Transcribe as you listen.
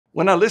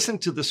When I listen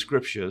to the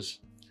scriptures,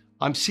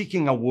 I'm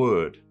seeking a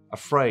word, a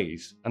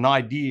phrase, an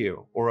idea,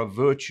 or a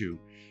virtue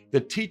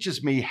that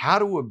teaches me how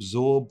to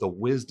absorb the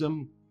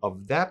wisdom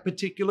of that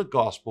particular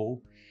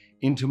gospel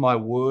into my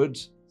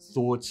words,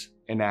 thoughts,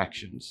 and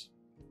actions.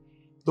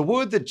 The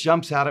word that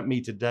jumps out at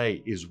me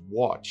today is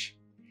watch.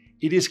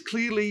 It is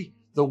clearly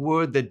the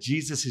word that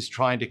Jesus is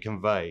trying to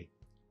convey.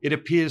 It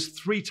appears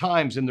 3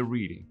 times in the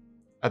reading,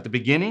 at the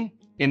beginning,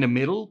 in the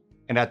middle,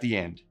 and at the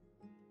end.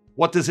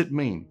 What does it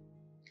mean?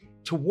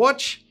 To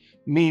watch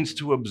means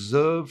to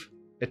observe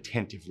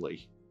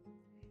attentively.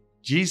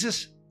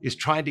 Jesus is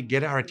trying to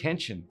get our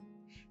attention.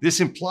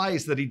 This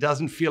implies that he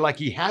doesn't feel like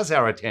he has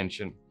our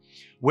attention.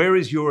 Where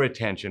is your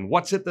attention?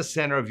 What's at the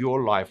center of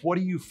your life? What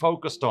are you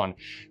focused on?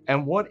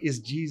 And what is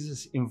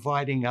Jesus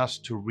inviting us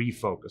to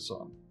refocus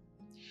on?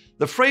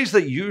 The phrase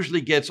that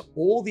usually gets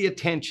all the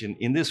attention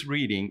in this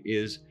reading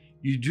is,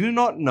 "You do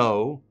not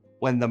know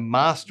when the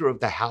master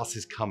of the house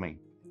is coming."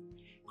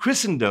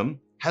 Christendom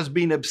has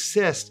been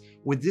obsessed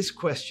with this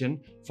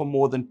question for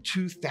more than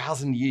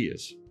 2,000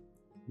 years.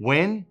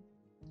 When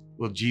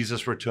will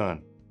Jesus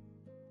return?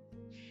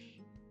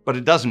 But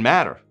it doesn't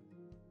matter.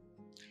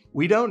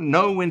 We don't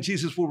know when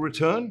Jesus will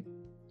return,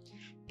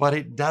 but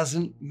it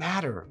doesn't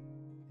matter.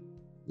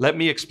 Let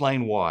me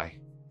explain why.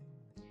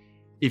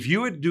 If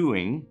you are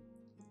doing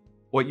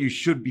what you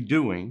should be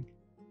doing,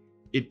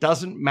 it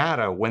doesn't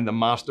matter when the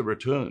master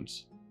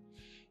returns.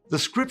 The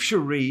scripture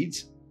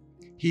reads,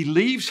 "He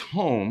leaves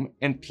home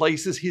and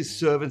places his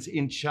servants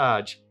in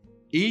charge,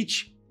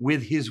 each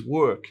with his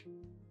work."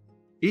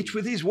 Each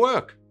with his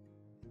work.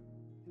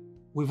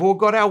 We've all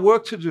got our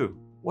work to do.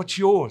 What's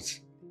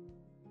yours?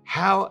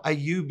 How are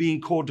you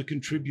being called to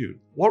contribute?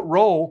 What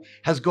role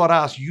has God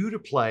asked you to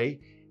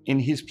play in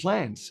his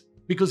plans?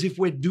 Because if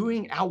we're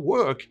doing our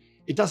work,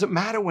 it doesn't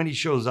matter when he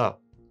shows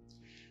up.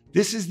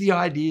 This is the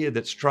idea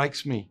that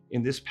strikes me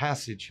in this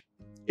passage.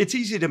 It's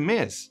easy to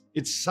miss.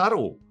 It's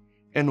subtle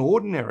and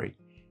ordinary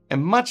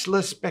and much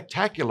less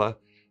spectacular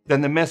than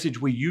the message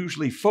we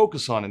usually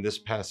focus on in this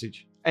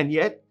passage. And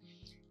yet,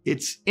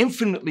 it's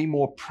infinitely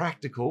more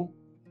practical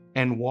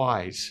and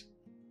wise.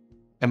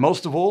 And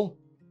most of all,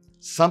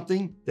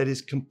 something that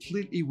is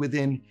completely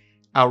within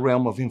our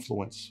realm of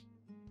influence.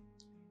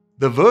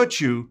 The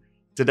virtue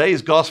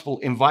today's gospel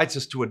invites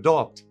us to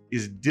adopt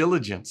is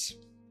diligence.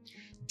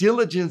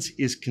 Diligence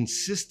is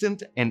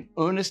consistent and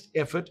earnest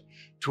effort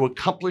to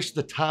accomplish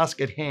the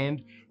task at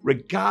hand,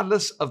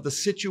 regardless of the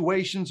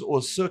situations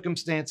or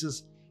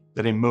circumstances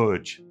that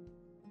emerge.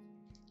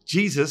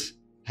 Jesus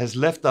has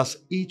left us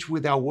each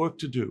with our work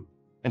to do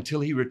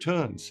until he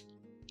returns.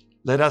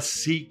 Let us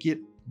seek it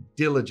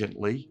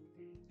diligently,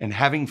 and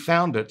having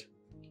found it,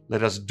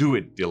 let us do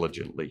it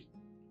diligently.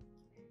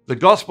 The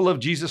gospel of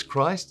Jesus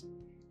Christ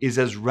is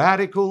as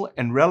radical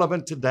and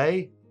relevant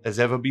today as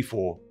ever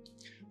before.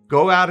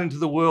 Go out into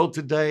the world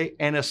today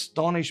and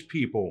astonish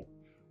people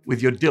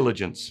with your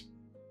diligence.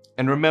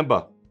 And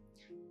remember,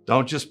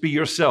 don't just be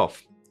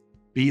yourself.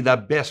 Be the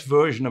best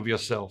version of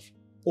yourself,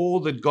 all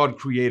that God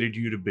created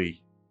you to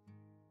be.